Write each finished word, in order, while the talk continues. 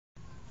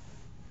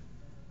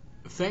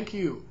Thank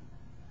you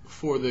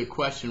for the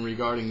question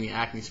regarding the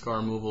acne scar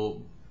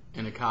removal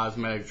and a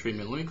cosmetic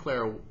treatment. Let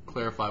me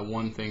clarify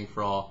one thing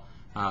for all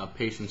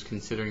patients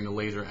considering the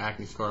laser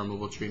acne scar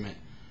removal treatment.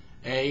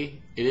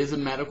 It is a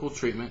medical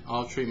treatment.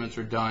 All treatments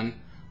are done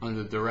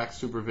under the direct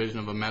supervision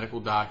of a medical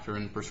doctor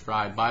and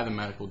prescribed by the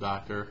medical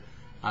doctor.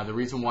 The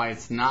reason why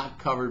it's not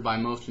covered by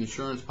most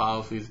insurance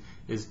policies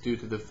is due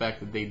to the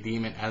fact that they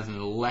deem it as an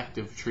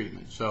elective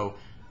treatment. So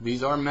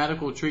these are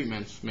medical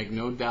treatments, make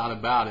no doubt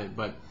about it,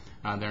 but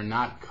they're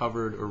not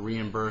covered or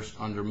reimbursed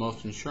under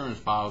most insurance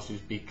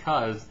policies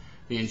because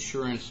the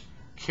insurance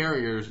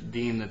carriers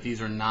deem that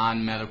these are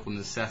non-medical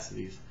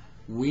necessities.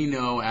 We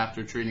know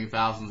after treating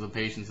thousands of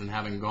patients and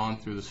having gone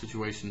through the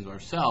situations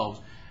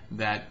ourselves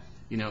that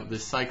the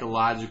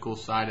psychological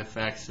side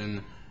effects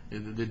and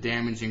the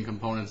damaging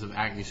components of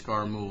acne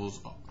scar removals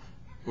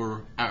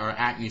or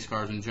acne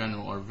scars in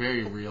general are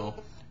very real,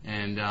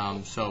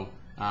 and so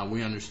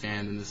we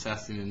understand the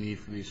necessity and the need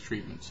for these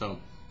treatments. So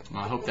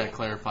I hope that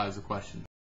clarifies the question.